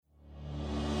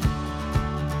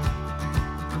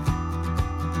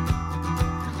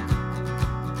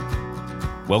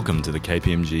Welcome to the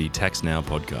KPMG Tax Now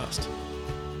podcast.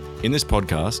 In this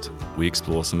podcast, we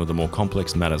explore some of the more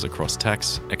complex matters across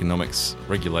tax, economics,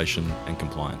 regulation, and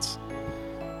compliance.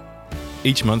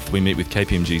 Each month, we meet with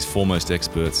KPMG's foremost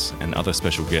experts and other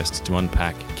special guests to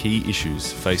unpack key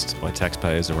issues faced by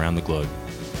taxpayers around the globe.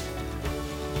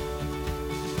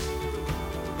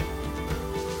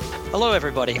 Hello,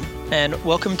 everybody, and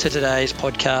welcome to today's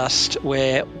podcast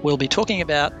where we'll be talking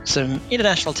about some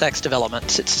international tax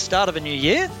developments. It's the start of a new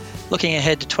year, looking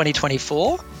ahead to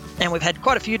 2024, and we've had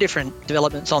quite a few different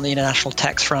developments on the international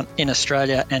tax front in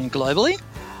Australia and globally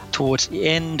towards the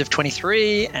end of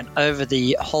 23 and over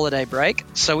the holiday break.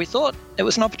 So we thought it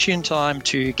was an opportune time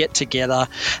to get together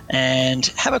and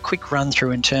have a quick run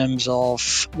through in terms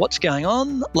of what's going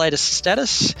on, latest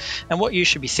status, and what you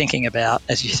should be thinking about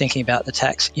as you're thinking about the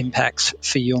tax impacts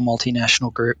for your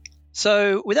multinational group.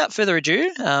 So without further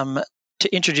ado, to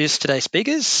introduce today's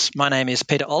speakers, my name is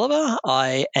Peter Oliver.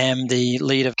 I am the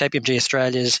lead of KPMG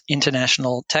Australia's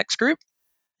International Tax Group.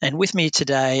 And with me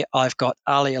today, I've got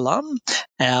Alia,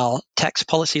 our tax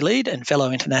policy lead and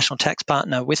fellow international tax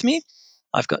partner with me.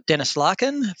 I've got Denis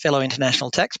Larkin, fellow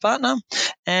international tax partner,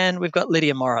 and we've got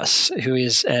Lydia Morris, who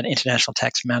is an international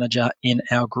tax manager in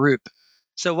our group.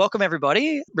 So welcome,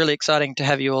 everybody. Really exciting to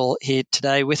have you all here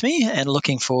today with me and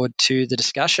looking forward to the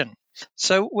discussion.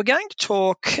 So we're going to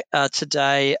talk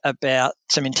today about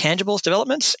some intangibles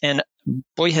developments, and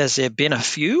boy, has there been a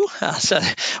few. So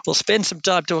we'll spend some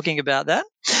time talking about that.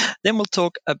 Then we'll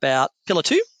talk about Pillar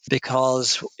 2,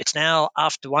 because it's now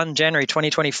after 1 January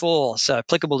 2024, so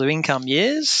applicable to income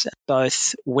years,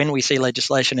 both when we see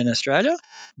legislation in Australia,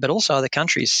 but also other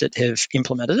countries that have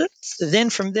implemented it. Then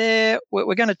from there,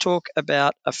 we're going to talk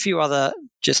about a few other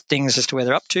just things as to where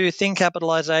they're up to, thin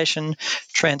capitalisation,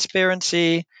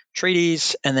 transparency,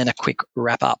 treaties, and then a quick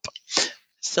wrap up.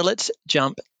 So let's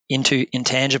jump into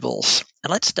intangibles.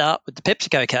 And let's start with the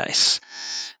PepsiCo case.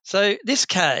 So this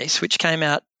case, which came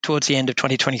out towards the end of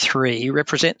 2023,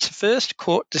 represents the first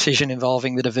court decision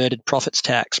involving the diverted profits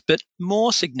tax. But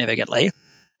more significantly,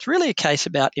 it's really a case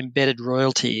about embedded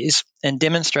royalties and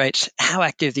demonstrates how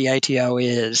active the ATO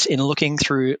is in looking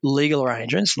through legal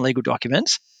arrangements and legal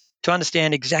documents to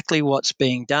understand exactly what's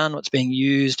being done, what's being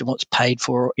used, and what's paid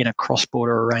for in a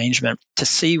cross-border arrangement to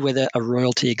see whether a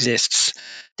royalty exists.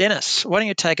 Denis, why don't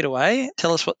you take it away?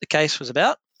 Tell us what the case was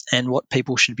about and what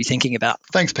people should be thinking about.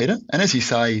 Thanks, Peter. And as you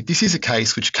say, this is a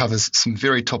case which covers some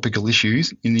very topical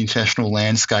issues in the international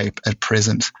landscape at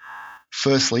present.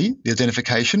 Firstly, the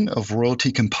identification of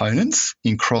royalty components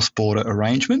in cross-border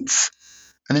arrangements.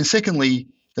 And then secondly,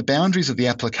 the boundaries of the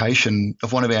application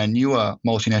of one of our newer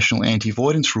multinational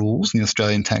anti-avoidance rules in the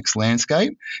Australian tax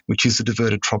landscape, which is the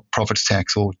diverted profits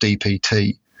tax, or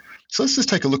DPT. So let's just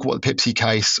take a look at what the Pepsi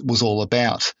case was all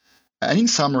about. And in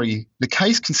summary, the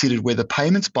case considered whether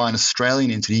payments by an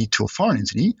Australian entity to a foreign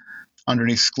entity under an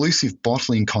exclusive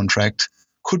bottling contract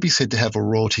could be said to have a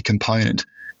royalty component,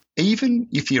 even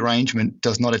if the arrangement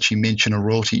does not actually mention a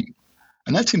royalty.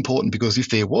 And that's important because if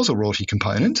there was a royalty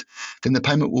component, then the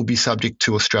payment will be subject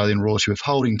to Australian royalty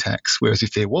withholding tax, whereas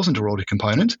if there wasn't a royalty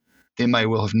component, there may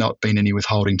well have not been any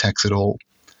withholding tax at all.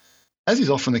 As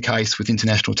is often the case with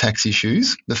international tax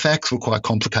issues, the facts were quite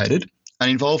complicated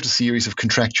and involved a series of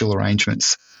contractual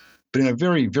arrangements. But in a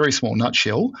very, very small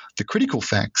nutshell, the critical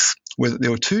facts were that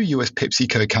there were two US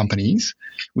PepsiCo companies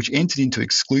which entered into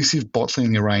exclusive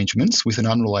bottling arrangements with an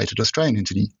unrelated Australian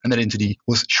entity, and that entity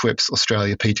was Schweppes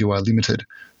Australia Pty Limited.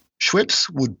 Schweppes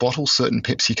would bottle certain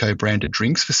PepsiCo branded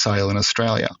drinks for sale in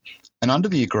Australia, and under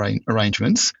the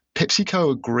arrangements,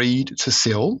 PepsiCo agreed to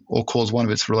sell, or cause one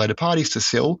of its related parties to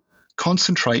sell,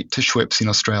 concentrate to Schweppes in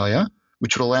Australia,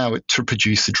 which would allow it to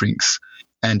produce the drinks.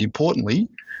 And importantly,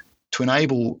 to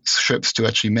enable Schweppes to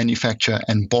actually manufacture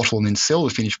and bottle and then sell the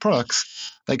finished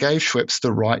products, they gave Schweppes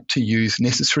the right to use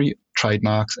necessary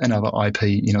trademarks and other IP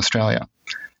in Australia.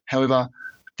 However,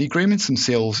 the agreements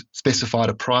themselves specified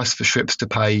a price for Schweppes to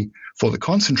pay for the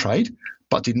concentrate,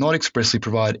 but did not expressly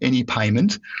provide any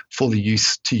payment for the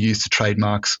use the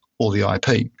trademarks or the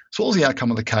IP. So what was the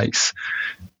outcome of the case?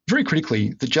 Very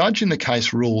critically, the judge in the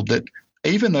case ruled that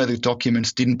even though the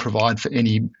documents didn't provide for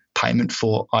any payment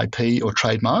for IP or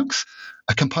trademarks,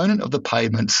 a component of the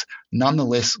payments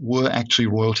nonetheless were actually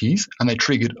royalties, and they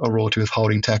triggered a royalty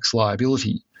withholding tax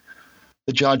liability.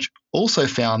 The judge also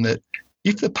found that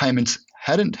if the payments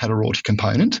hadn't had a royalty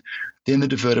component, then the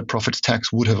diverted profits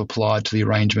tax would have applied to the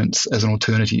arrangements as an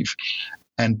alternative.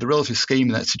 And the relative scheme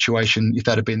in that situation, if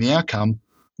that had been the outcome,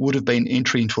 would have been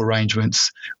entry into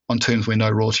arrangements on terms where no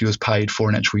royalty was paid for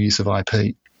an actual use of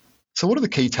IP. So what are the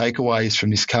key takeaways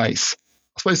from this case?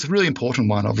 I suppose the really important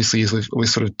one, obviously, as we've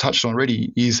sort of touched on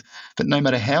already, is that no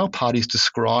matter how parties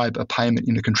describe a payment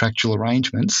in the contractual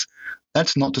arrangements,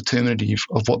 that's not determinative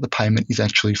of what the payment is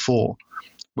actually for.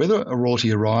 Whether a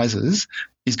royalty arises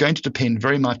is going to depend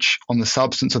very much on the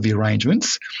substance of the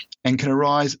arrangements and can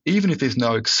arise even if there's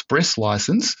no express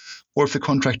license or if the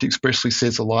contract expressly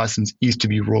says the license is to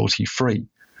be royalty-free.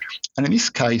 And in this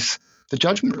case, the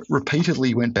judgment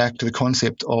repeatedly went back to the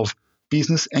concept of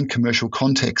business and commercial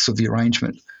context of the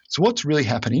arrangement. So what's really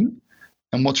happening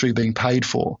and what's really being paid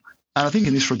for? And I think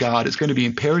in this regard, it's going to be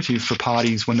imperative for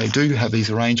parties when they do have these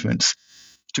arrangements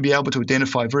to be able to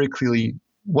identify very clearly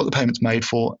what the payment's made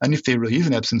for, and if there really is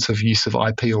an absence of use of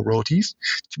IP or royalties,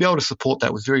 to be able to support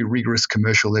that with very rigorous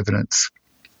commercial evidence.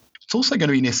 It's also going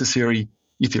to be necessary,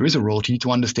 if there is a royalty,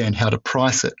 to understand how to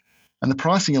price it. And the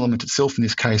pricing element itself in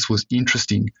this case was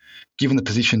interesting, given the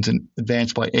positions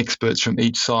advanced by experts from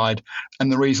each side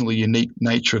and the reasonably unique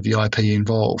nature of the IP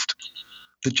involved.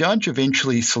 The judge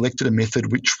eventually selected a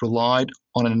method which relied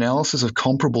on an analysis of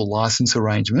comparable license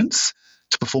arrangements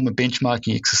to perform a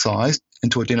benchmarking exercise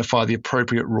and to identify the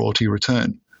appropriate royalty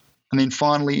return. And then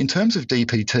finally, in terms of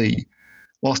DPT,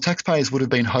 whilst taxpayers would have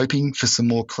been hoping for some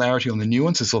more clarity on the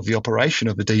nuances of the operation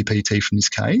of the DPT from this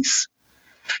case,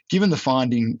 given the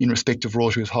finding in respect of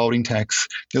royalty withholding tax,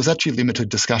 there was actually limited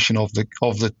discussion of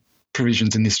the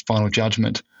provisions in this final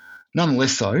judgment.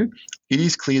 Nonetheless, though, it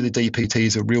is clear the DPT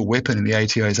is a real weapon in the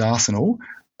ATO's arsenal,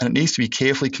 and it needs to be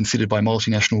carefully considered by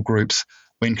multinational groups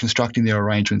when constructing their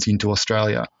arrangements into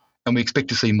Australia. And we expect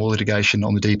to see more litigation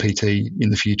on the DPT in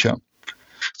the future.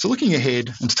 So looking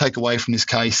ahead and to take away from this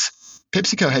case,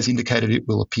 PepsiCo has indicated it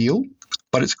will appeal,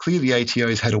 but it's clear the ATO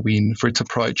has had a win for its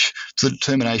approach to the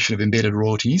determination of embedded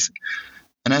royalties.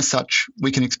 And as such, we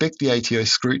can expect the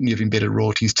ATO's scrutiny of embedded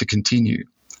royalties to continue,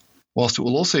 whilst it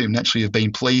will also naturally have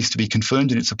been pleased to be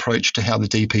confirmed in its approach to how the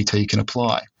DPT can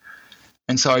apply.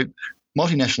 And so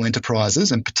multinational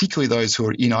enterprises, and particularly those who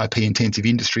are in IP-intensive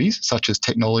industries such as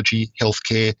technology,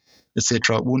 healthcare,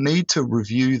 etc., will need to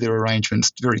review their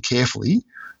arrangements very carefully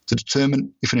to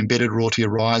determine if an embedded royalty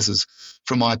arises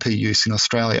from IP use in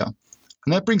Australia.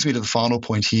 And that brings me to the final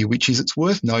point here, which is it's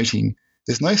worth noting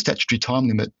there's no statutory time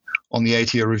limit on the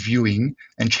ATO reviewing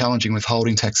and challenging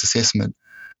withholding tax assessment,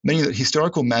 meaning that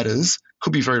historical matters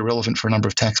could be very relevant for a number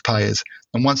of taxpayers.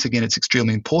 And once again, it's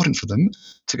extremely important for them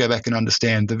to go back and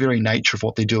understand the very nature of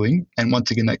what they're doing and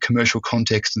once again, that commercial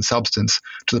context and substance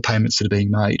to the payments that are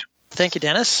being made. Thank you,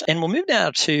 Denis. And we'll move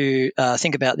now to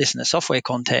think about this in a software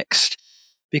context,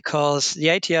 because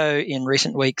the ATO in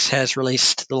recent weeks has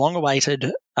released the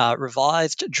long-awaited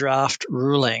revised draft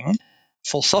ruling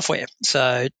for software.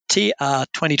 So TR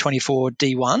 2024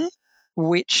 D1,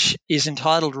 which is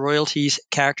entitled Royalties,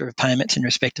 Character of Payments in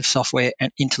Respect of Software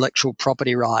and Intellectual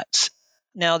Property Rights.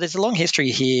 Now, there's a long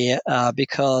history here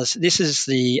because this is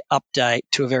the update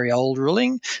to a very old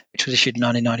ruling, which was issued in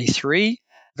 1993,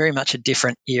 very much a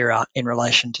different era in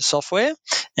relation to software,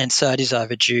 and so it is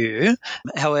overdue.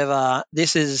 However,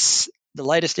 this is the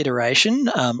latest iteration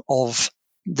of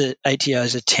the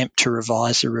ATO's attempt to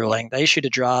revise the ruling. They issued a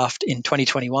draft in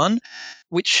 2021,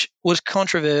 which was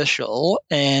controversial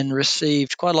and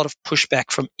received quite a lot of pushback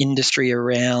from industry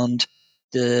around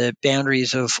the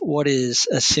boundaries of what is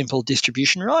a simple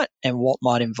distribution right and what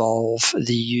might involve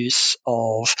the use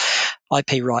of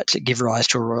IP rights that give rise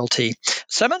to a royalty.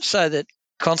 So much so that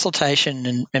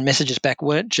consultation and messages back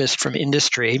weren't just from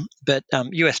industry, but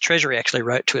US Treasury actually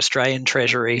wrote to Australian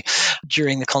Treasury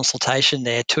during the consultation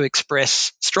there to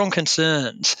express strong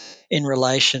concerns in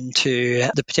relation to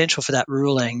the potential for that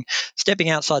ruling stepping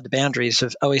outside the boundaries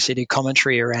of OECD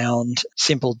commentary around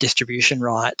simple distribution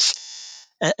rights.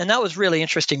 And that was really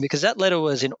interesting because that letter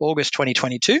was in August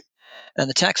 2022, and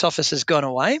the tax office has gone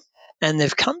away, and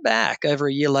they've come back over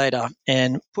a year later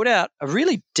and put out a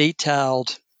really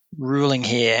detailed ruling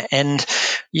here. And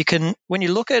you can, when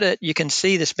you look at it, you can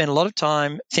see they spent a lot of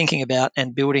time thinking about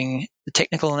and building the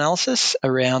technical analysis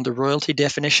around the royalty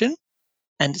definition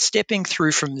and stepping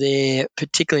through from there,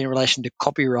 particularly in relation to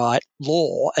copyright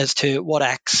law, as to what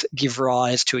acts give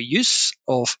rise to a use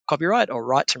of copyright or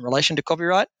rights in relation to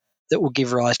copyright that will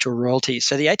give rise to a royalty.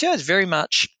 So the ATO has very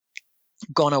much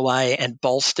gone away and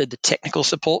bolstered the technical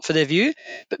support for their view,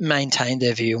 but maintained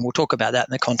their view. And we'll talk about that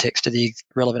in the context of the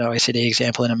relevant OECD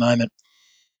example in a moment.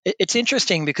 It's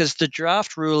interesting because the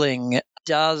draft ruling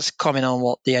does comment on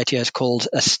what the ATO has called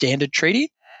a standard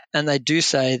treaty, and they do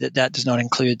say that that does not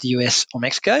include the US or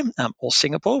Mexico or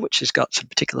Singapore, which has got some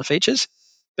particular features.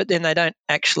 But then they don't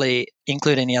actually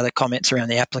include any other comments around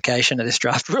the application of this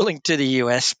draft ruling to the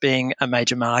US being a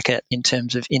major market in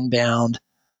terms of inbound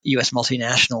US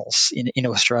multinationals in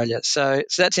Australia. So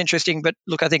that's interesting. But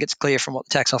look, I think it's clear from what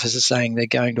the tax office is saying, they're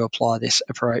going to apply this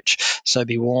approach. So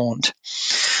be warned.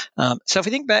 So if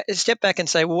we step back and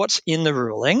say, well, what's in the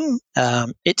ruling?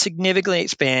 It significantly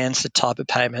expands the type of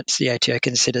payments the ATO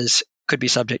considers could be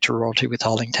subject to royalty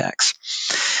withholding tax.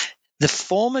 The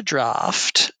former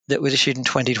draft that was issued in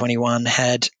 2021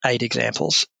 had 8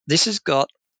 examples. This has got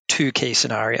 2 key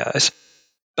scenarios.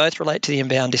 Both relate to the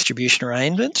inbound distribution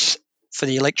arrangements for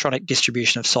the electronic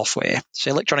distribution of software,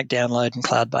 so electronic download and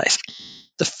cloud-based.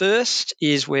 The first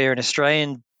is where an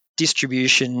Australian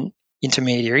distribution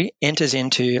intermediary enters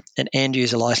into an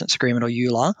end-user license agreement, or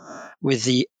EULA, with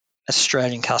the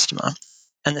Australian customer.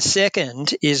 And the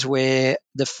second is where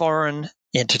the foreign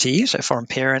entity, so foreign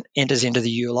parent, enters into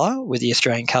the EULA with the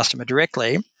Australian customer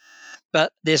directly,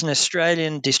 but there's an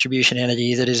Australian distribution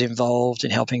entity that is involved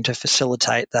in helping to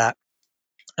facilitate that.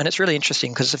 And it's really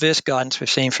interesting because the first guidance we've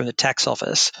seen from the tax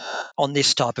office on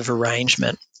this type of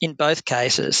arrangement, in both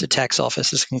cases, the tax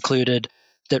office has concluded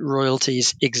that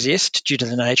royalties exist due to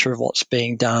the nature of what's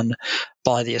being done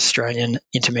by the Australian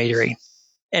intermediary.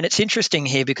 And it's interesting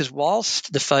here because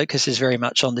whilst the focus is very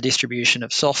much on the distribution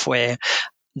of software,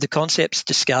 the concepts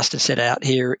discussed and set out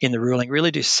here in the ruling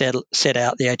really do set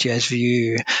out the ATO's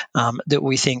view that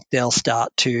we think they'll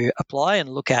start to apply and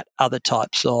look at other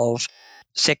types of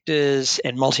sectors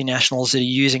and multinationals that are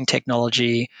using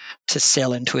technology to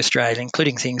sell into Australia,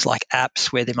 including things like apps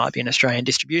where there might be an Australian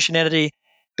distribution entity,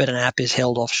 but an app is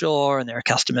held offshore and there are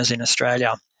customers in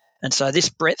Australia. And so this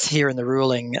breadth here in the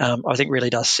ruling, I think, really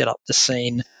does set up the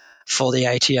scene for the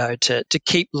ATO to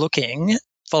keep looking,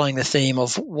 following the theme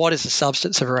of what is the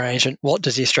substance of arrangement, what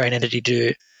does the Australian entity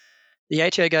do. The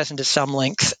ATO goes into some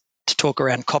length to talk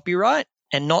around copyright,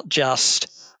 and not just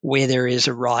where there is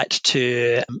a right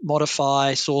to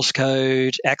modify source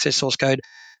code, access source code,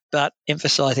 but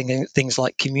emphasising things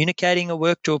like communicating a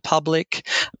work to a public,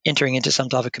 entering into some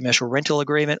type of commercial rental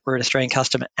agreement where an Australian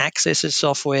customer accesses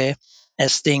software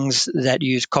as things that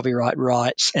use copyright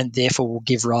rights and therefore will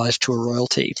give rise to a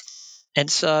royalty.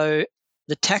 And so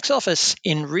the tax office,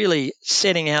 in really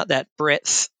setting out that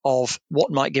breadth of what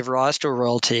might give rise to a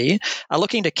royalty, are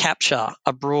looking to capture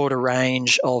a broader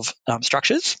range of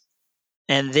structures.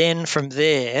 And then from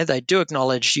there, they do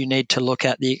acknowledge you need to look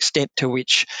at the extent to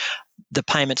which the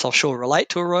payments offshore relate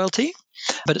to a royalty.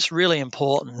 But it's really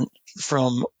important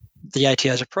from the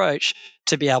ATO's approach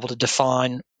to be able to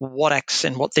define what acts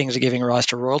and what things are giving rise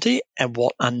to royalty and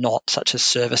what are not, such as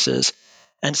services.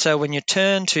 And so when you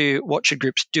turn to what should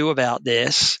groups do about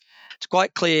this, it's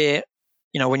quite clear,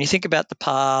 when you think about the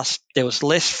past, there was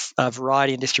less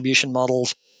variety in distribution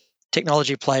models.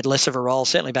 Technology played less of a role,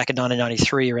 certainly back in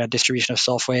 1993 around distribution of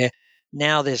software.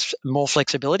 Now there's more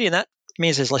flexibility, and that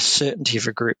means there's less certainty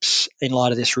for groups in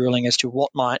light of this ruling as to what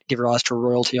might give rise to a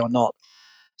royalty or not.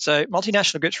 So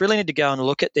multinational groups really need to go and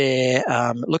look at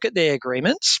their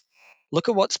agreements, look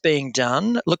at what's being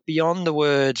done, look beyond the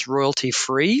words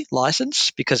royalty-free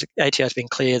license, because ATO has been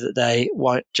clear that they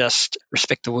won't just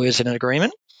respect the words in an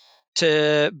agreement,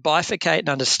 to bifurcate and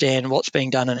understand what's being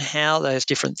done and how those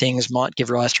different things might give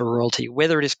rise to a royalty,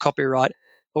 whether it is copyright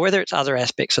or whether it's other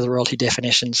aspects of the royalty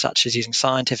definition, such as using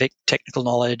scientific, technical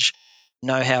knowledge,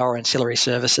 know-how, or ancillary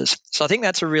services. So I think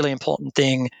that's a really important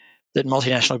thing that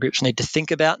multinational groups need to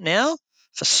think about now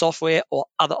for software or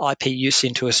other IP use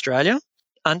into Australia.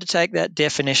 Undertake that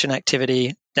definition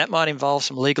activity. That might involve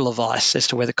some legal advice as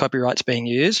to whether copyright's being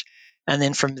used. And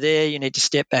then from there, you need to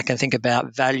step back and think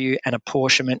about value and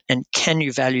apportionment, and can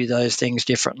you value those things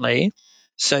differently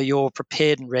so you're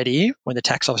prepared and ready when the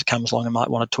tax office comes along and might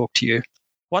want to talk to you.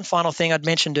 One final thing I'd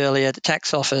mentioned earlier, the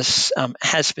tax office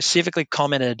has specifically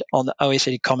commented on the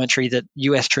OECD commentary that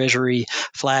US Treasury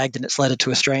flagged in its letter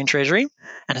to Australian Treasury,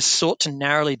 and has sought to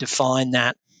narrowly define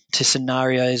that to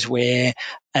scenarios where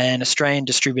an Australian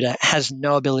distributor has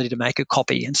no ability to make a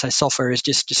copy, and so software is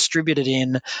just distributed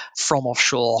in from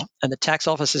offshore. And the tax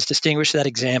office has distinguished that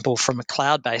example from a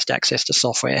cloud-based access to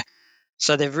software.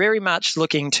 So they're very much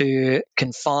looking to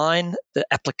confine the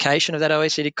application of that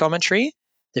OECD commentary.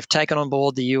 They've taken on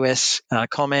board the US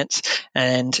comments,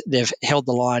 and they've held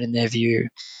the line in their view.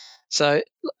 So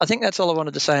I think that's all I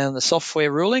wanted to say on the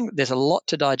software ruling. There's a lot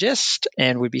to digest,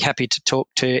 and we'd be happy to talk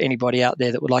to anybody out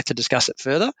there that would like to discuss it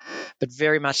further, but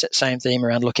very much that same theme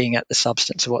around looking at the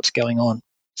substance of what's going on.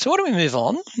 So why don't we move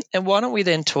on, and why don't we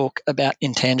then talk about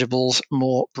intangibles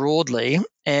more broadly,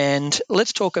 and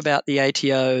let's talk about the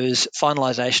ATO's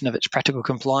finalisation of its practical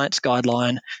compliance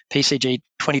guideline, PCG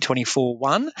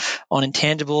 2024-1, on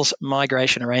intangibles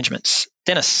migration arrangements.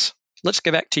 Denis. let's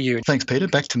go back to you. Thanks, Peter.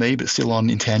 Back to me, but still on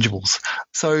intangibles.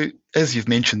 So, as you've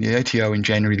mentioned, the ATO in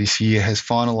January this year has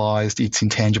finalised its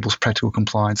intangibles practical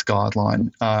compliance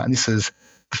guideline. And this is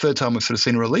the third time we've sort of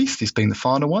seen a release, this being the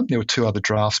final one. There were two other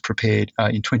drafts prepared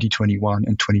in 2021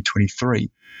 and 2023.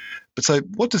 But so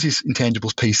what does this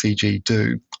intangibles PCG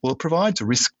do? Well, it provides a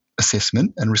risk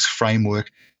assessment and risk framework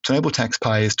to enable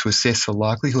taxpayers to assess the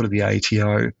likelihood of the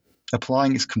ATO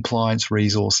applying its compliance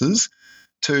resources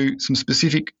to some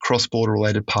specific cross-border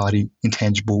related party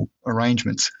intangible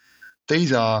arrangements.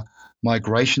 These are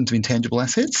migrations of intangible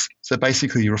assets. So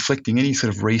basically you're reflecting any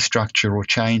sort of restructure or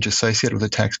change associated with the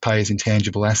taxpayer's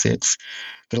intangible assets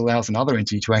that allows another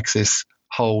entity to access,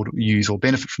 hold, use or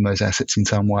benefit from those assets in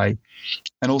some way.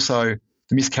 And also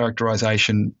the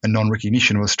mischaracterisation and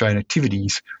non-recognition of Australian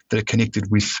activities that are connected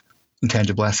with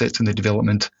intangible assets and their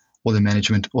development or their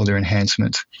management or their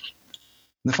enhancement.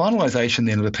 The finalisation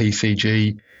then of the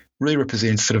PCG really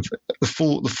represents sort of the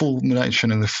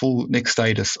fulmination and the full next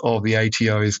status of the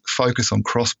ATO's focus on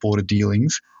cross-border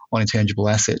dealings on intangible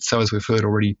assets. So as we've heard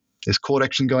already, there's court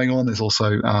action going on. There's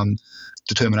also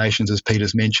determinations, as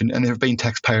Peter's mentioned, and there have been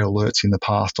taxpayer alerts in the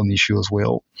past on the issue as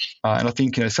well. And I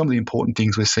think some of the important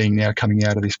things we're seeing now coming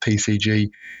out of this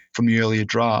PCG from the earlier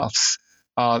drafts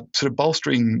are sort of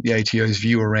bolstering the ATO's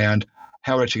view around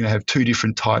how we're actually going to have two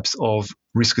different types of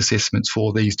risk assessments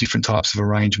for these different types of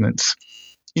arrangements.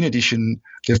 In addition,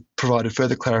 they've provided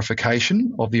further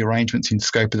clarification of the arrangements in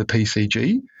scope of the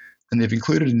PCG, and they've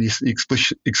included in this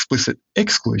explicit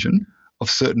exclusion of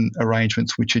certain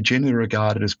arrangements which are generally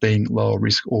regarded as being lower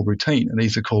risk or routine, and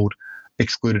these are called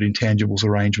excluded intangibles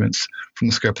arrangements from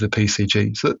the scope of the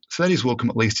PCG. So that is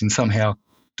welcome, at least in somehow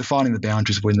defining the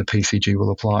boundaries of when the PCG will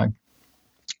apply.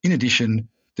 In addition,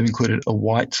 they've included a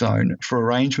white zone for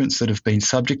arrangements that have been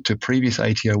subject to previous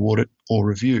ATO audit or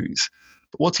reviews.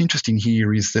 But what's interesting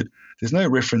here is that there's no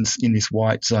reference in this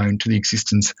white zone to the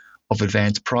existence of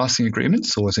advanced pricing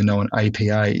agreements, or as they're known,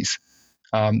 APAs,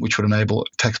 which would enable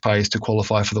taxpayers to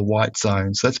qualify for the white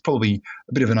zone. So that's probably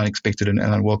a bit of an unexpected and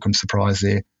unwelcome surprise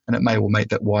there, and it may well make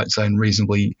that white zone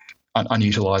reasonably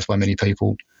unutilised by many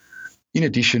people. In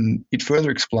addition, it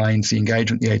further explains the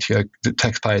engagement the ATO, that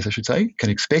taxpayers, I should say, can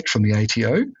expect from the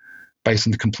ATO based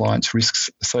on the compliance risks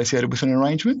associated with an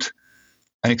arrangement,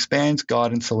 and expands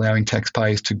guidance allowing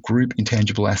taxpayers to group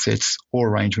intangible assets or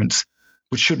arrangements,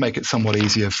 which should make it somewhat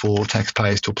easier for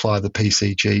taxpayers to apply the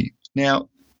PCG. Now,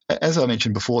 as I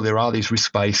mentioned before, there are these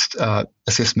risk-based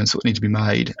assessments that need to be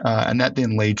made, and that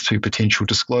then leads to potential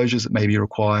disclosures that may be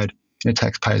required in a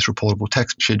taxpayer's reportable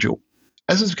tax schedule.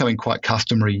 As is becoming quite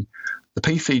customary, the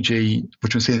PCG,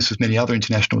 which we've seen this with many other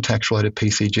international tax-related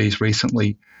PCGs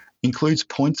recently, includes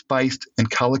points-based and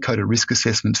colour-coded risk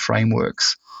assessment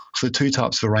frameworks for the two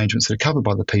types of arrangements that are covered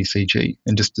by the PCG.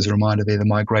 And just as a reminder, they're the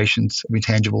migrations of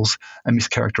intangibles and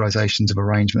mischaracterisations of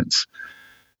arrangements.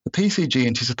 The PCG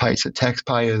anticipates that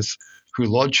taxpayers who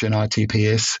lodge an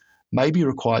RTPS may be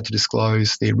required to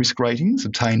disclose their risk ratings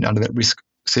obtained under that risk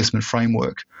assessment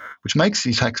framework, which makes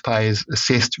the taxpayers'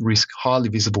 assessed risk highly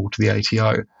visible to the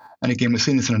ATO. And again, we've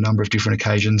seen this on a number of different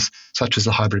occasions, such as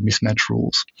the hybrid mismatch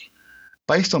rules.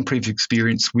 Based on previous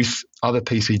experience with other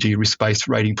PCG risk-based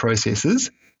rating processes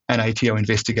and ATO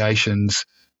investigations,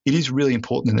 it is really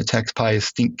important that taxpayers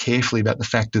think carefully about the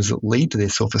factors that lead to their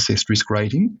self-assessed risk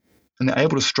rating, and they're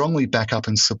able to strongly back up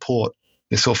and support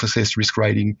their self-assessed risk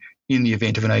rating in the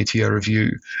event of an ATO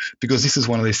review, because this is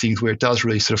one of those things where it does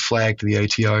really sort of flag to the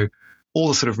ATO all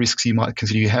the sort of risks you might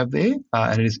consider you have there,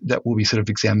 and that will be sort of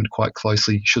examined quite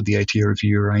closely should the ATO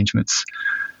review arrangements.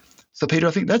 So, Peter,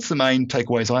 I think that's the main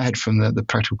takeaways I had from the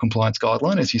practical compliance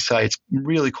guideline. As you say, it's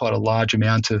really quite a large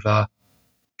amount of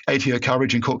ATO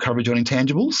coverage and court coverage on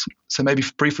intangibles. So maybe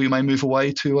briefly we may move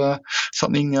away to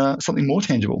something more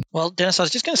tangible. Well, Denis, I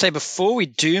was just going to say before we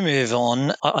do move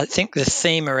on, I think the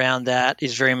theme around that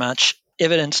is very much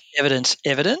evidence, evidence,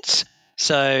 evidence.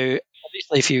 So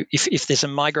obviously if there's a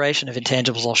migration of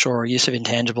intangibles offshore or use of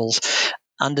intangibles,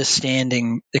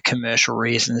 understanding the commercial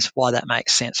reasons, why that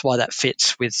makes sense, why that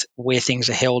fits with where things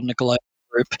are held in a global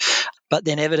group, but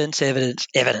then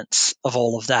evidence of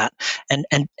all of that. And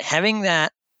having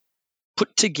that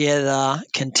put together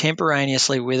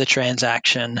contemporaneously with a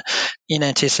transaction in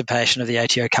anticipation of the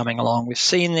ATO coming along. We've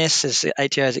seen this as the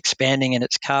ATO is expanding in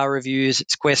its CAR reviews,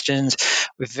 its questions.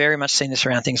 We've very much seen this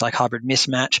around things like hybrid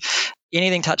mismatch.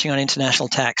 Anything touching on international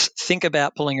tax, think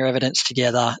about pulling your evidence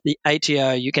together. The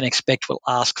ATO, you can expect, will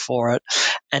ask for it,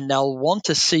 and they'll want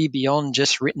to see beyond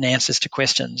just written answers to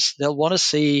questions. They'll want to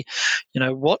see,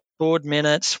 what board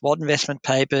minutes, what investment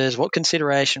papers, what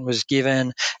consideration was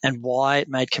given, and why it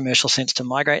made commercial sense to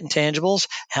migrate intangibles,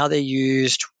 how they're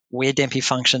used, where DEMPI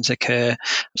functions occur.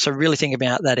 So really think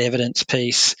about that evidence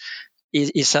piece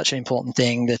is such an important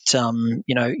thing that,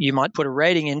 you might put a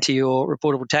rating into your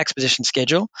reportable tax position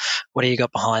schedule. What do you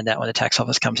got behind that when the tax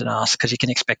office comes and asks? Because you can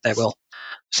expect they will.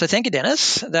 So thank you,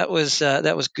 Denis. That was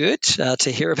good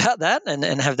to hear about that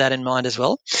and have that in mind as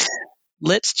well.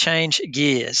 Let's change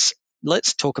gears.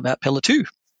 Let's talk about Pillar 2,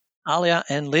 Alia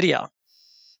and Lydia.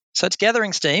 So it's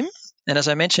gathering steam. And as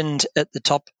I mentioned at the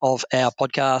top of our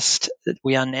podcast,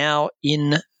 we are now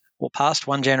past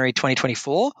 1 January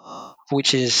 2024,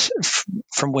 which is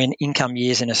from when income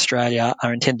years in Australia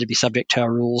are intended to be subject to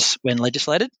our rules when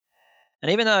legislated.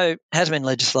 And even though it has been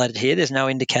legislated here, there's no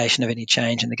indication of any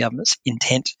change in the government's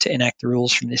intent to enact the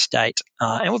rules from this date.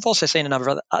 And we've also seen a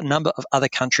number of other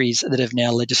countries that have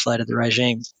now legislated the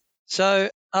regime. So,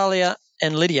 Alia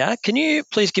and Lydia, can you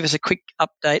please give us a quick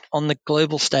update on the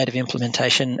global state of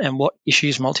implementation and what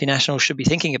issues multinationals should be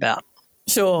thinking about?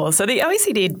 Sure. So the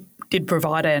OECD did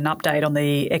provide an update on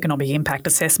the economic impact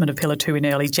assessment of Pillar 2 in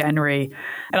early January.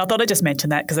 And I thought I'd just mention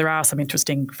that because there are some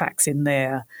interesting facts in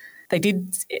there. They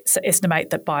did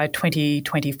estimate that by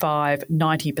 2025,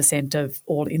 90% of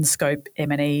all in-scope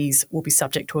M&Es will be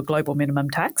subject to a global minimum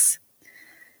tax.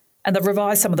 And they've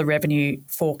revised some of the revenue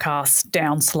forecasts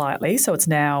down slightly. So it's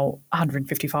now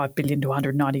 $155 billion to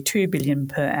 $192 billion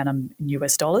per annum in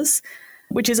US dollars,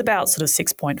 which is about sort of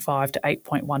 6.5 to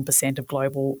 8.1% of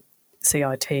global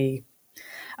CIT.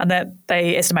 And that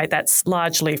they estimate that's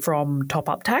largely from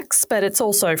top-up tax, but it's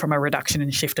also from a reduction in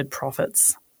shifted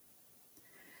profits.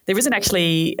 There isn't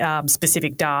actually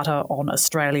specific data on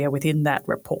Australia within that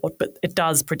report, but it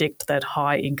does predict that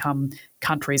high-income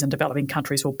countries and developing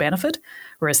countries will benefit,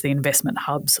 whereas the investment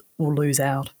hubs will lose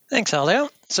out. Thanks, Alia.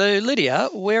 So, Lydia,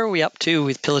 where are we up to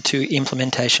with Pillar 2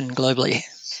 implementation globally?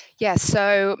 Yes,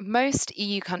 so most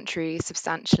EU countries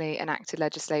substantially enacted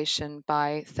legislation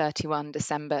by 31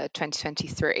 December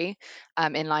 2023,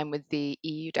 in line with the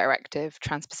EU directive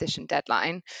transposition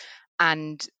deadline.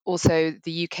 And also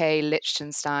the UK,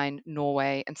 Liechtenstein,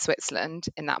 Norway and Switzerland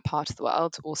in that part of the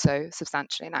world also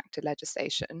substantially enacted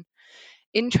legislation.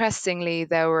 Interestingly,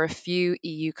 there were a few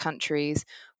EU countries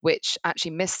which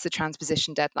actually missed the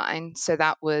transposition deadline. So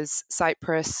that was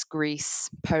Cyprus,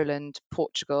 Greece, Poland,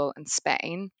 Portugal and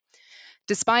Spain.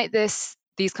 Despite this,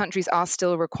 these countries are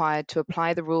still required to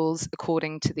apply the rules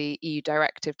according to the EU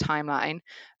directive timeline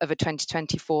of a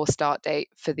 2024 start date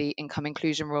for the income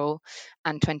inclusion rule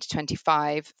and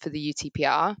 2025 for the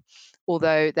UTPR,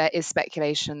 although there is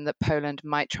speculation that Poland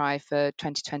might try for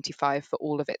 2025 for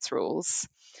all of its rules.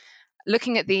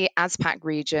 Looking at the ASPAC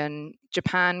region,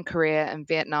 Japan, Korea and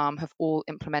Vietnam have all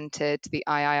implemented the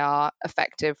IIR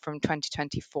effective from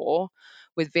 2024,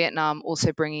 with Vietnam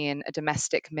also bringing in a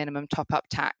domestic minimum top-up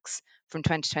tax from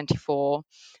 2024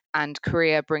 and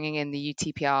Korea bringing in the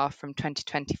UTPR from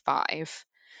 2025.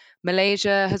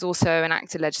 Malaysia has also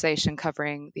enacted legislation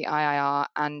covering the IIR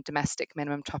and domestic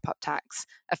minimum top-up tax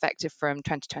effective from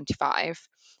 2025,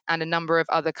 and a number of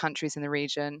other countries in the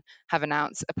region have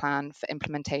announced a plan for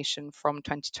implementation from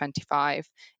 2025,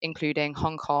 including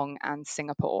Hong Kong and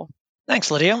Singapore.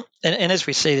 Thanks, Lydia. And as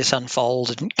we see this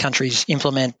unfold and countries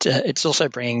implement, it's also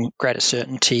bringing greater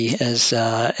certainty as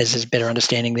there's better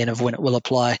understanding then of when it will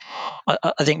apply.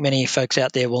 I think many folks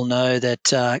out there will know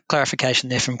that clarification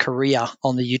there from Korea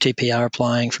on the UTPR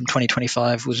applying from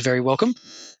 2025 was very welcome,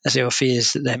 as there were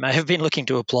fears that they may have been looking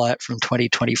to apply it from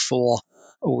 2024,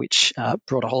 which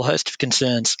brought a whole host of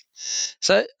concerns.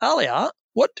 So, Alia,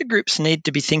 what do groups need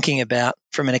to be thinking about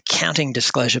from an accounting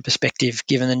disclosure perspective,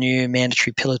 given the new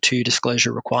mandatory Pillar 2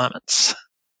 disclosure requirements?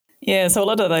 Yeah, so a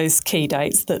lot of those key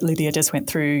dates that Lydia just went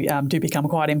through do become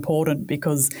quite important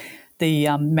because the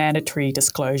mandatory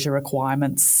disclosure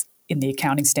requirements in the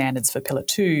accounting standards for Pillar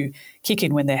 2 kick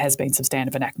in when there has been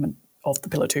substantive enactment of the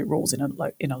Pillar 2 rules in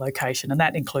a location, and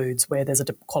that includes where there's a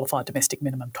qualified domestic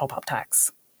minimum top-up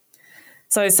tax.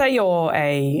 So say you're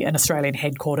an Australian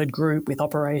headquartered group with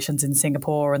operations in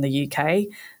Singapore and the UK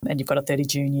and you've got a 30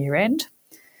 June year end.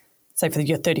 So for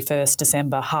your 31st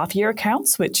December half-year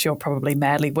accounts, which you're probably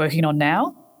madly working on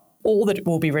now, all that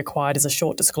will be required is a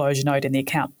short disclosure note in the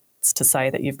accounts to say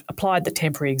that you've applied the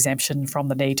temporary exemption from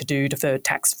the need to do deferred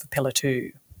tax for Pillar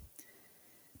 2.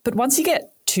 But once you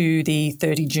get to the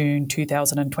 30 June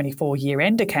 2024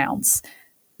 year-end accounts,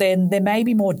 then there may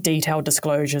be more detailed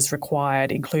disclosures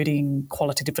required, including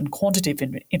qualitative and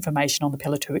quantitative information on the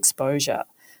Pillar 2 exposure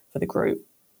for the group.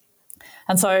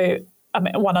 And so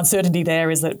one uncertainty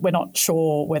there is that we're not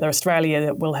sure whether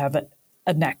Australia will have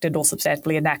enacted or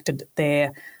substantially enacted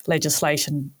their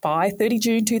legislation by 30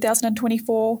 June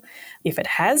 2024. If it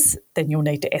has, then you'll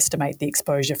need to estimate the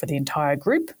exposure for the entire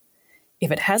group.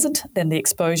 If it hasn't, then the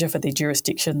exposure for the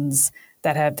jurisdictions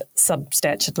that have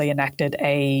substantially enacted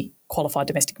a qualified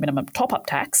domestic minimum top-up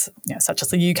tax, such as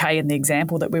the UK in the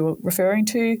example that we were referring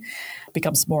to,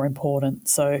 becomes more important.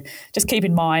 So just keep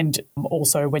in mind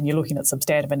also when you're looking at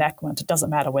substantive enactment, it doesn't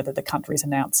matter whether the country's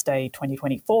announced a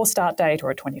 2024 start date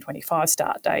or a 2025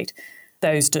 start date.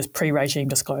 Those just pre-regime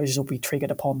disclosures will be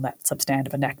triggered upon that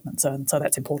substantive enactment. So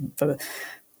that's important for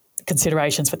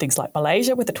considerations for things like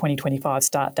Malaysia with the 2025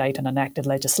 start date and enacted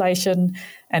legislation,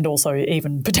 and also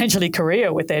even potentially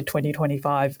Korea with their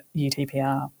 2025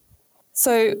 UTPR.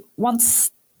 So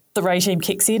once the regime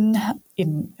kicks in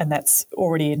and that's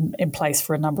already in place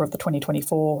for a number of the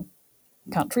 2024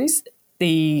 countries,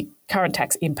 the current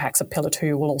tax impacts of Pillar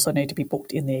 2 will also need to be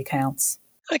booked in the accounts.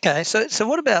 Okay, so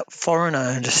what about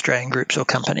foreign-owned Australian groups or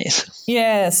companies?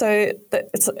 Yeah, so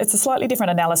it's a slightly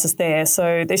different analysis there.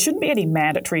 So there shouldn't be any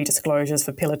mandatory disclosures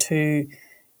for Pillar 2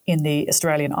 in the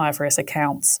Australian IFRS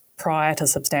accounts prior to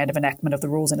substantive enactment of the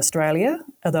rules in Australia,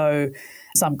 although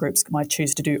some groups might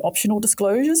choose to do optional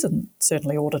disclosures, and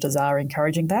certainly auditors are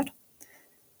encouraging that.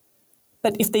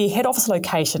 But if the head office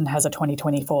location has a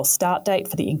 2024 start date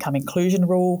for the income inclusion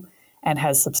rule and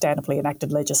has substantively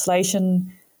enacted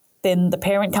legislation, then the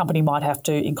parent company might have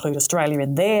to include Australia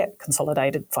in their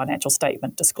consolidated financial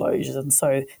statement disclosures. And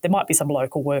so there might be some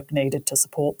local work needed to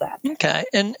support that. Okay.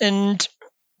 And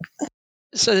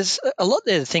so there's a lot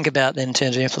there to think about then in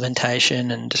terms of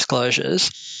implementation and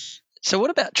disclosures. So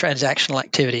what about transactional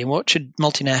activity? What should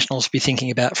multinationals be thinking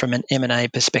about from an M&A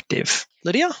perspective?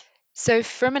 Lydia? So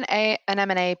from an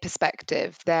M&A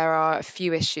perspective, there are a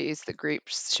few issues that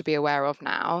groups should be aware of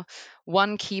now.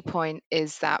 One key point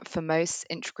is that for most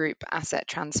intragroup asset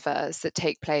transfers that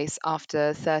take place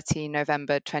after 30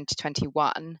 November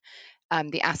 2021,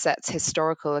 the asset's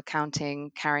historical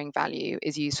accounting carrying value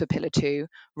is used for Pillar 2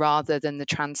 rather than the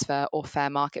transfer or fair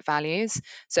market values.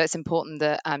 So it's important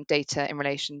that data in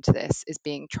relation to this is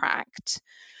being tracked.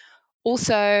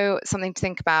 Also, something to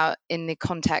think about in the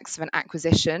context of an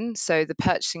acquisition. So the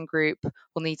purchasing group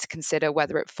will need to consider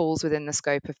whether it falls within the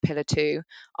scope of Pillar 2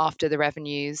 after the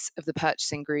revenues of the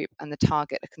purchasing group and the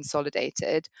target are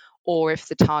consolidated, or if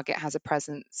the target has a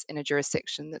presence in a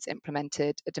jurisdiction that's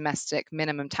implemented a domestic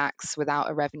minimum tax without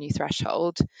a revenue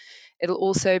threshold. It'll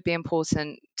also be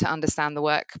important to understand the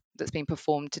work that's been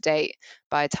performed to date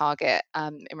by a target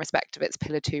in respect of its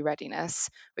Pillar 2 readiness,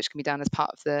 which can be done as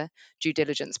part of the due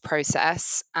diligence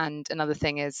process. And another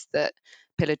thing is that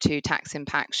Pillar 2 tax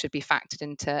impacts should be factored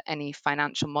into any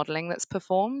financial modelling that's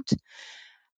performed.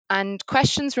 And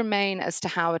questions remain as to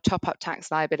how a top-up tax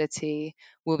liability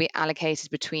will be allocated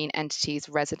between entities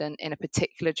resident in a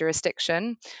particular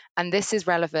jurisdiction. And this is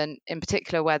relevant in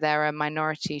particular where there are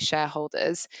minority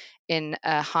shareholders in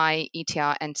a high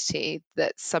ETR entity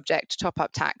that's subject to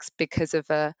top-up tax because of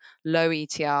a low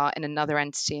ETR in another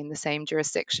entity in the same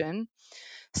jurisdiction.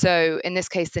 So in this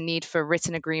case, the need for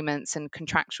written agreements and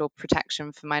contractual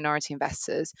protection for minority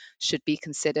investors should be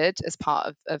considered as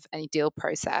part of any deal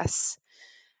process.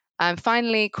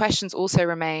 Finally, questions also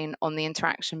remain on the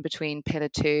interaction between Pillar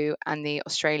 2 and the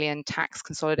Australian tax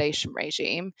consolidation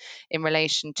regime in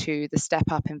relation to the step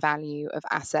up in value of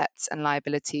assets and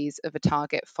liabilities of a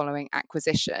target following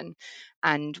acquisition.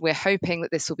 And we're hoping that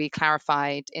this will be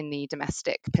clarified in the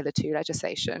domestic Pillar 2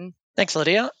 legislation. Thanks,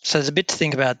 Lydia. So there's a bit to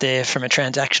think about there from a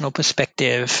transactional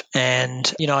perspective.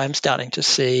 And, I'm starting to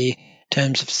see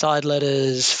terms of side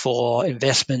letters for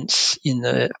investments in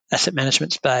the asset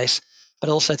management space, but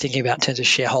also thinking about in terms of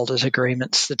shareholders'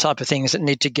 agreements, the type of things that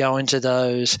need to go into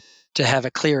those to have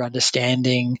a clear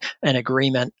understanding and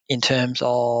agreement in terms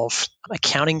of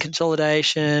accounting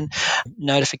consolidation,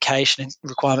 notification and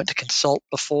requirement to consult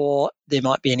before there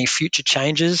might be any future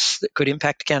changes that could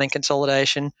impact accounting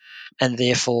consolidation, and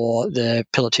therefore the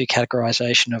Pillar 2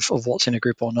 categorisation of what's in a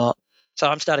group or not. So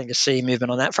I'm starting to see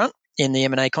movement on that front in the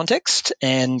M&A context,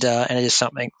 and it is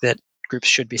something that groups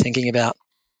should be thinking about.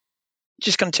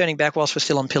 Just kind of turning back whilst we're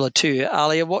still on Pillar 2,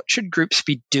 Alia, what should groups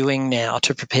be doing now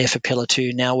to prepare for Pillar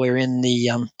 2 now we're in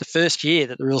the first year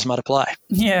that the rules might apply?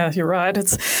 Yeah, you're right.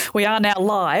 We are now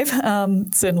live.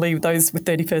 Certainly those with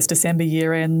 31st December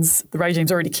year ends, the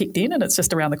regime's already kicked in and it's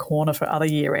just around the corner for other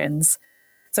year ends.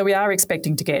 So we are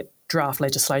expecting to get draft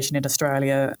legislation in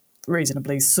Australia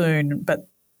reasonably soon, but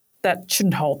that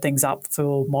shouldn't hold things up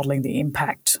for modelling the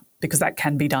impact, because that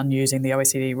can be done using the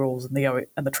OECD rules, and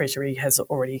the Treasury has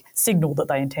already signalled that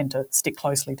they intend to stick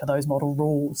closely to those model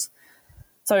rules.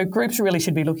 So groups really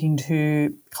should be looking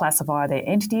to classify their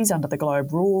entities under the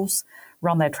Globe rules,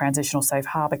 run their transitional safe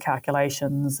harbour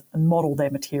calculations, and model their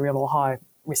material or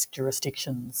high-risk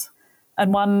jurisdictions.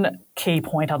 And one key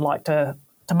point I'd like to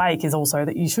to make is also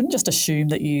that you shouldn't just assume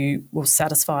that you will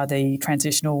satisfy the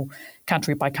transitional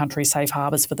country-by-country safe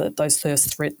harbours for those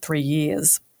first 3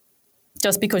 years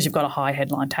just because you've got a high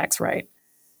headline tax rate.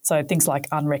 So things like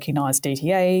unrecognised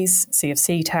DTAs,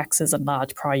 CFC taxes and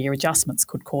large prior year adjustments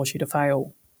could cause you to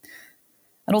fail.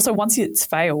 And also once it's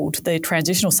failed, the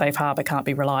transitional safe harbour can't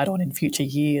be relied on in future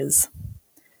years.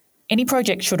 Any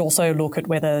project should also look at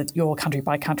whether your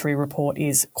country-by-country report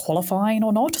is qualifying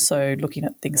or not, so looking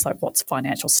at things like what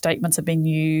financial statements have been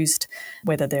used,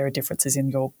 whether there are differences in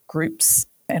your groups,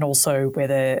 and also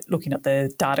whether looking at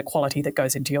the data quality that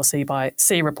goes into your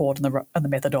C report and the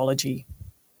methodology.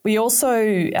 We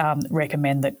also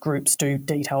recommend that groups do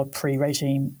detailed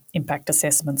pre-regime impact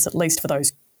assessments, at least for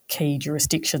those key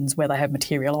jurisdictions where they have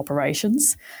material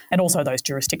operations, and also those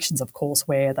jurisdictions, of course,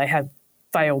 where they have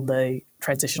failed the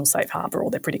transitional safe harbour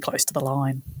or they're pretty close to the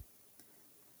line.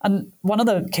 And one of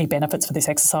the key benefits for this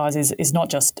exercise is not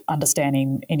just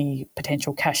understanding any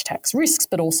potential cash tax risks,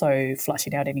 but also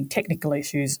flushing out any technical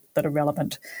issues that are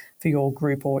relevant for your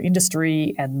group or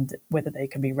industry and whether they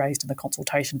can be raised in the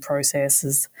consultation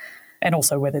processes, and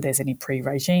also whether there's any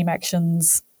pre-regime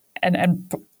actions,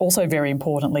 and also very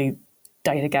importantly,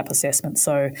 data gap assessment.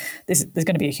 So there's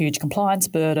going to be a huge compliance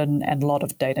burden and a lot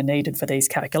of data needed for these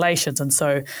calculations. And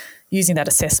so using that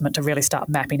assessment to really start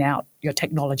mapping out your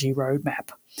technology roadmap.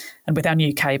 And with our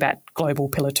new KBAT Global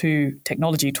Pillar 2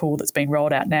 technology tool that's been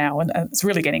rolled out now, and it's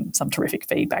really getting some terrific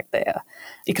feedback there,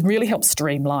 it can really help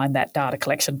streamline that data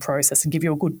collection process and give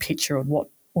you a good picture of what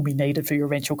will be needed for your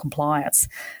eventual compliance,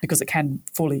 because it can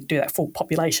fully do that full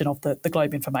population of the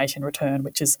Globe Information Return,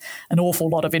 which is an awful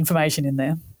lot of information in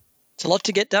there. It's a lot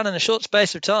to get done in a short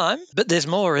space of time, but there's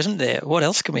more, isn't there? What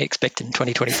else can we expect in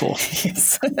 2024?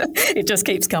 Yes, it just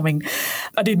keeps coming.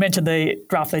 I did mention the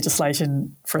draft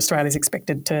legislation for Australia is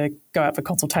expected to go out for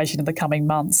consultation in the coming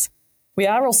months. We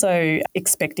are also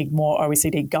expecting more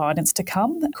OECD guidance to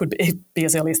come. It could be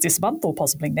as early as this month or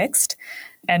possibly next.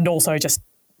 And also just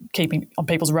keeping on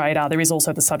people's radar, there is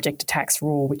also the subject to tax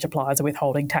rule, which applies a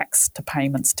withholding tax to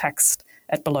payments taxed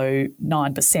at below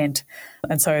 9%.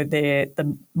 And so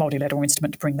the multilateral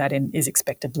instrument to bring that in is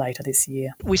expected later this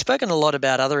year. We've spoken a lot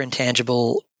about other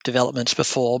intangible developments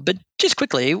before, but just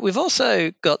quickly, we've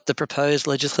also got the proposed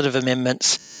legislative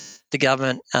amendments the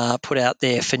government put out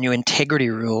there for new integrity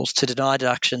rules to deny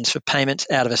deductions for payments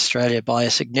out of Australia by a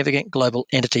significant global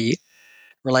entity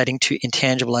relating to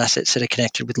intangible assets that are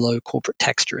connected with low corporate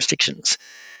tax jurisdictions.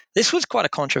 This was quite a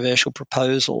controversial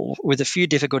proposal with a few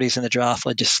difficulties in the draft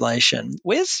legislation.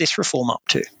 Where's this reform up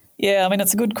to? Yeah, I mean,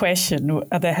 it's a good question.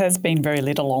 There has been very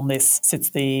little on this since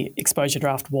the exposure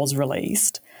draft was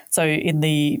released. So in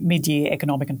the mid-year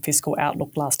economic and fiscal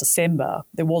outlook last December,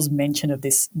 there was mention of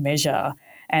this measure,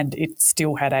 and it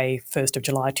still had a 1st of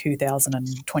July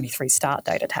 2023 start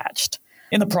date attached.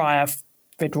 In the prior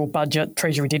federal budget,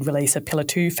 Treasury did release a Pillar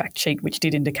 2 fact sheet which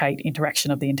did indicate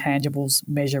interaction of the intangibles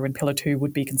measure and Pillar 2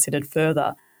 would be considered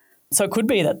further. So it could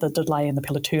be that the delay in the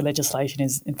Pillar 2 legislation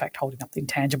is in fact holding up the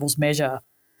intangibles measure.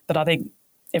 But I think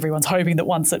everyone's hoping that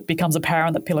once it becomes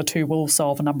apparent that Pillar 2 will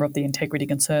solve a number of the integrity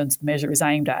concerns the measure is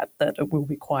aimed at, that it will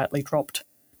be quietly dropped.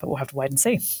 But we'll have to wait and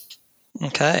see.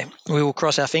 Okay, we will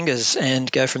cross our fingers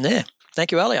and go from there.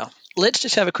 Thank you, Alia. Let's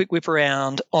just have a quick whip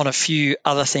around on a few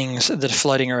other things that are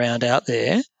floating around out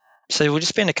there. So we'll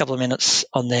just spend a couple of minutes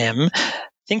on them.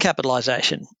 Thin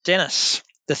capitalisation. Denis,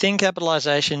 the thin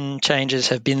capitalisation changes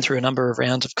have been through a number of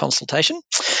rounds of consultation.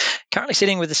 Currently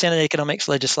sitting with the Senate Economics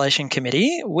Legislation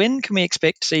Committee. When can we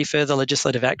expect to see further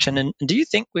legislative action? And do you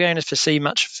think we're going to foresee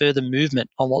much further movement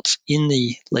on what's in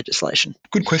the legislation?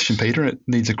 Good question, Peter. It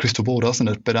needs a crystal ball, doesn't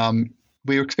it? But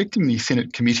we're expecting the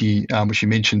Senate committee, which you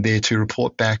mentioned there, to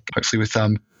report back, hopefully with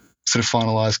sort of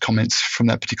finalised comments from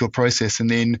that particular process. And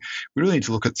then we really need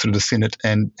to look at sort of the Senate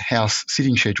and House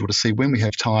sitting schedule to see when we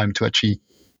have time to actually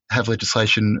have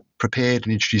legislation prepared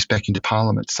and introduced back into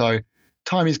Parliament. So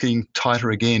time is getting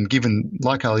tighter again, given,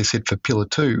 like Ali said, for Pillar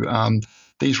 2,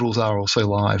 these rules are also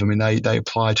live. I mean, they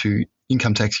apply to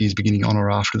income tax years beginning on or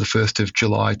after the 1st of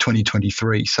July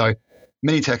 2023. So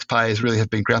many taxpayers really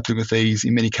have been grappling with these.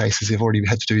 In many cases, they've already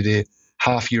had to do their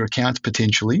half-year accounts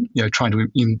potentially, trying to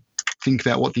think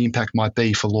about what the impact might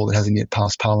be for law that hasn't yet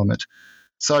passed Parliament.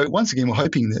 So once again, we're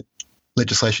hoping that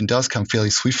legislation does come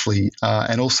fairly swiftly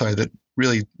and also that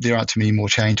really there aren't too many more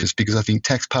changes, because I think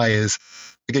taxpayers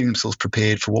are getting themselves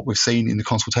prepared for what we've seen in the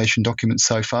consultation documents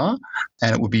so far,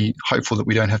 and it would be hopeful that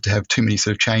we don't have to have too many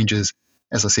sort of changes,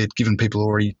 as I said, given people are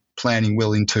already planning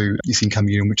well into this income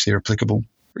year in which they're applicable.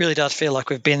 Really does feel like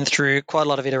we've been through quite a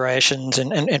lot of iterations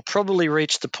and probably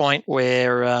reached the point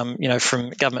where, from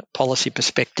a government policy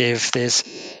perspective, there's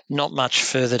not much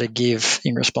further to give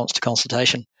in response to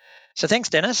consultation. So thanks,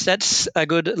 Denis. That's a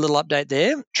good little update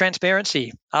there.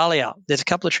 Transparency. Alia, there's a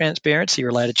couple of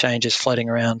transparency-related changes floating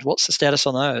around. What's the status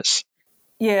on those?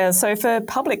 Yeah, so for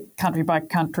public country by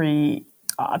country,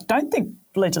 I don't think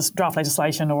draft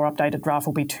legislation or updated draft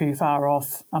will be too far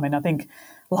off. I mean, I think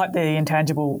like the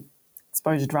intangible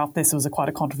exposure draft, this was quite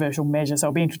a controversial measure, so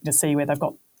it'll be interesting to see where they've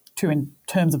got to in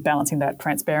terms of balancing that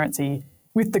transparency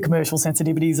with the commercial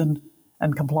sensitivities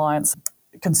and compliance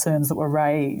concerns that were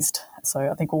raised. So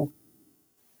I think we'll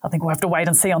have to wait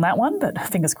and see on that one, but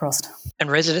fingers crossed.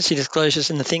 And residency disclosures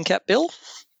in the ThinCap bill,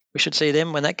 we should see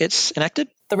them when that gets enacted?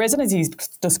 The residency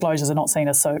disclosures are not seen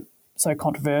as so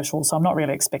controversial, so I'm not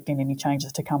really expecting any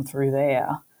changes to come through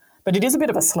there. But it is a bit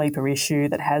of a sleeper issue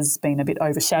that has been a bit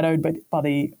overshadowed by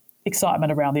the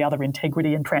excitement around the other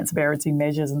integrity and transparency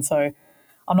measures. And so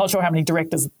I'm not sure how many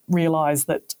directors realise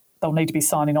that they'll need to be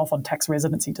signing off on tax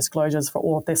residency disclosures for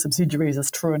all of their subsidiaries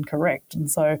as true and correct. And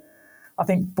so I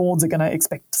think boards are going to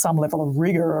expect some level of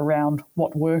rigour around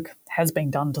what work has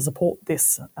been done to support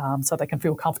this, so they can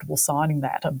feel comfortable signing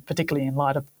that, and particularly in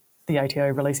light of the ATO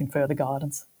releasing further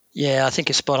guidance. Yeah, I think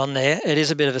you're spot on there. It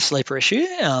is a bit of a sleeper issue,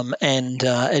 and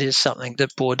it is something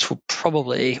that boards will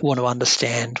probably want to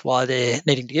understand why they're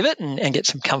needing to give it and get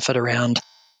some comfort around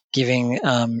giving,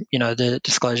 the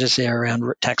disclosures there around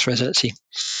tax residency.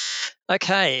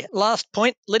 Okay, last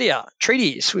point, Lydia,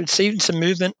 treaties. We've seen some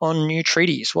movement on new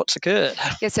treaties. What's occurred?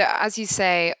 Yeah, so as you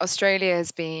say, Australia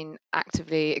has been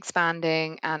actively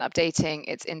expanding and updating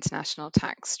its international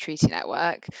tax treaty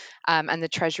network, and the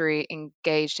Treasury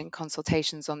engaged in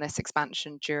consultations on this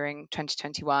expansion during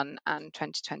 2021 and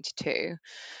 2022.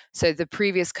 So the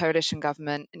previous coalition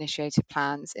government initiated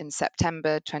plans in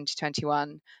September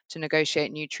 2021 to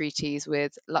negotiate new treaties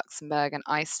with Luxembourg and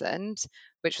Iceland,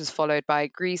 which was followed by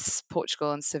Greece,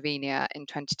 Portugal and Slovenia in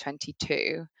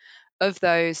 2022. Of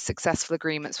those, successful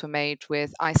agreements were made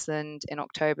with Iceland in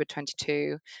October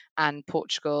 22 and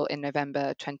Portugal in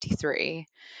November 23.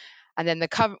 And then the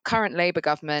current Labour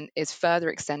government is further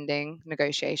extending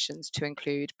negotiations to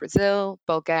include Brazil,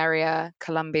 Bulgaria,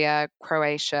 Colombia,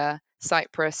 Croatia,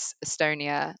 Cyprus,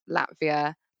 Estonia,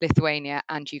 Latvia, Lithuania,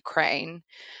 and Ukraine.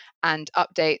 And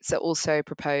updates are also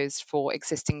proposed for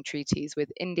existing treaties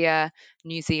with India,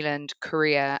 New Zealand,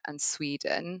 Korea, and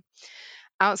Sweden.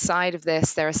 Outside of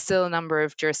this, there are still a number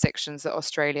of jurisdictions that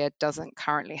Australia doesn't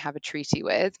currently have a treaty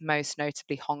with, most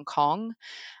notably Hong Kong.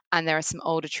 And there are some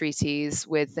older treaties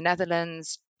with the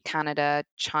Netherlands, Canada,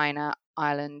 China,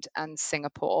 Ireland, and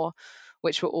Singapore,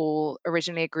 which were all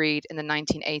originally agreed in the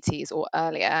 1980s or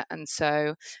earlier, and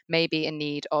so may be in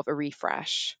need of a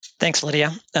refresh. Thanks,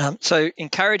 Lydia. So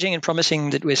encouraging and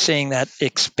promising that we're seeing that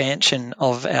expansion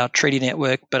of our treaty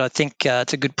network, but I think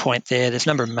it's a good point there. There's a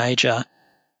number of major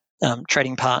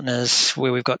trading partners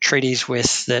where we've got treaties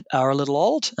with that are a little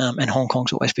old, and Hong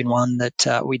Kong's always been one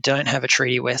that we don't have a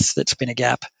treaty with that's been a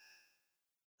gap.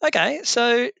 Okay,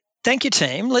 so thank you,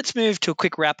 team. Let's move to a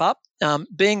quick wrap-up.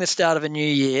 Being the start of a new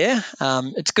year,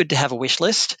 it's good to have a wish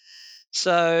list.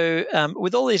 So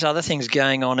with all these other things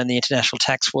going on in the international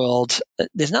tax world,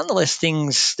 there's nonetheless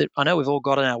things that I know we've all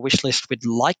got on our wish list we'd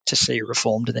like to see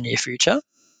reformed in the near future.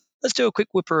 Let's do a quick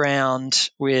whip around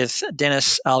with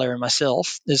Denis, Alia and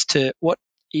myself as to what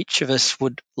each of us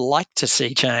would like to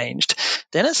see changed.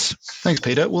 Denis? Thanks,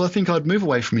 Peter. Well, I think I'd move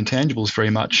away from intangibles very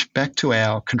much back to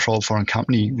our controlled foreign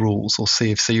company rules, or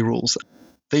CFC rules.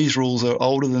 These rules are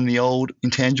older than the old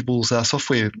intangibles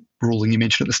software ruling you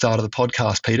mentioned at the start of the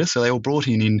podcast, Peter. So they were brought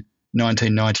in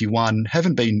 1991,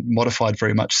 haven't been modified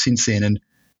very much since then. And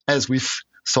as with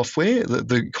software,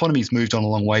 the economy's moved on a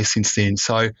long way since then.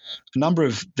 So a number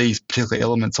of these particular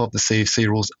elements of the CFC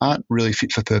rules aren't really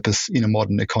fit for purpose in a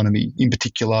modern economy. In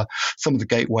particular, some of the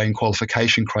gateway and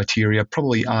qualification criteria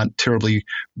probably aren't terribly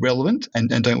relevant and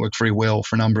don't work very well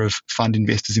for a number of fund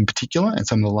investors in particular and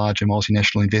some of the larger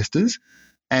multinational investors.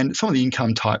 And some of the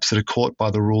income types that are caught by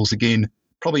the rules, again,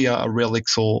 probably are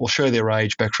relics or show their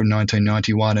age back from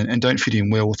 1991 and don't fit in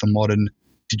well with a modern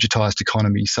digitised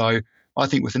economy. So I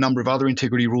think with a number of other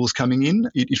integrity rules coming in,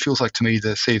 it feels like to me the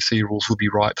CFC rules will be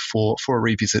ripe for a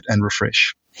revisit and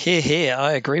refresh. Here.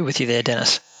 I agree with you there,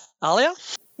 Denis. Alia?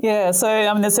 Yeah,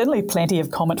 so there's certainly plenty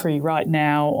of commentary right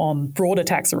now on broader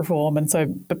tax reform, and so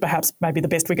but perhaps maybe the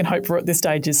best we can hope for at this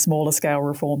stage is smaller scale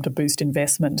reform to boost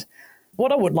investment.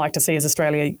 What I would like to see is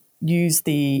Australia use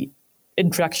the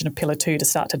introduction of Pillar 2 to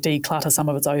start to declutter some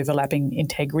of its overlapping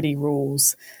integrity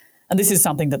rules. And this is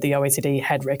something that the OECD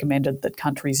had recommended that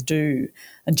countries do.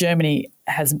 And Germany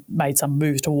has made some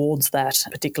moves towards that,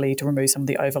 particularly to remove some of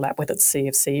the overlap with its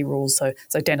CFC rules. So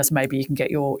Denis, maybe you can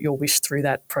get your wish through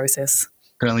that process.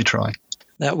 Can only try.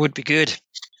 That would be good.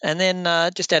 And then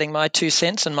just adding my 2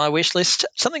 cents and my wish list,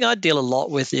 something I deal a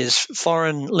lot with is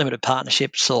foreign limited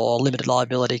partnerships or limited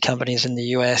liability companies in the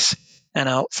US and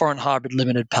our foreign hybrid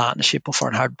limited partnership or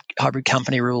foreign hybrid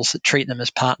company rules that treat them as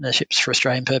partnerships for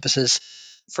Australian purposes.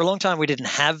 For a long time, we didn't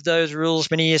have those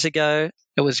rules many years ago.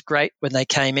 It was great when they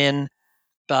came in.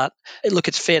 But look,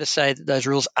 it's fair to say that those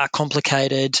rules are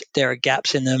complicated. There are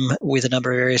gaps in them with a number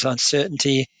of areas of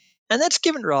uncertainty. And that's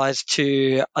given rise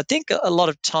to, I think, a lot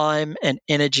of time and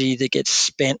energy that gets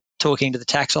spent talking to the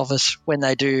tax office when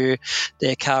they do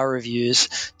their car reviews.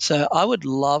 So I would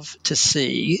love to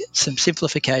see some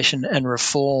simplification and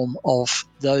reform of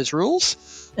those rules.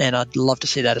 And I'd love to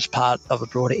see that as part of a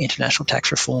broader international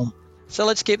tax reform. So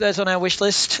let's keep those on our wish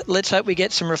list. Let's hope we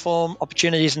get some reform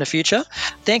opportunities in the future.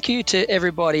 Thank you to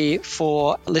everybody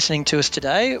for listening to us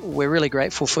today. We're really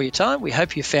grateful for your time. We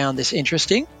hope you found this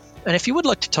interesting. And if you would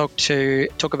like to talk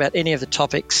about any of the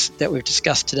topics that we've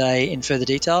discussed today in further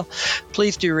detail,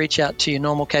 please do reach out to your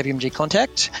normal KPMG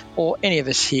contact or any of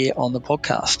us here on the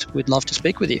podcast. We'd love to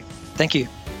speak with you. Thank you.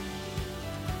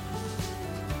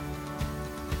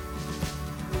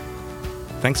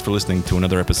 Thanks for listening to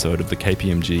another episode of the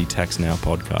KPMG Tax Now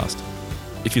podcast.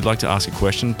 If you'd like to ask a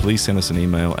question, please send us an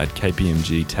email at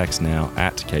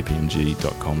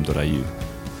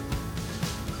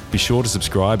kpmgtaxnow@kpmg.com.au. Be sure to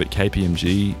subscribe at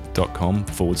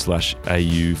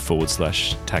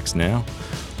kpmg.com/au/taxnow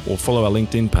or follow our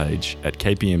LinkedIn page at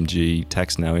KPMG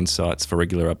Tax Now Insights for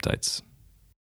regular updates.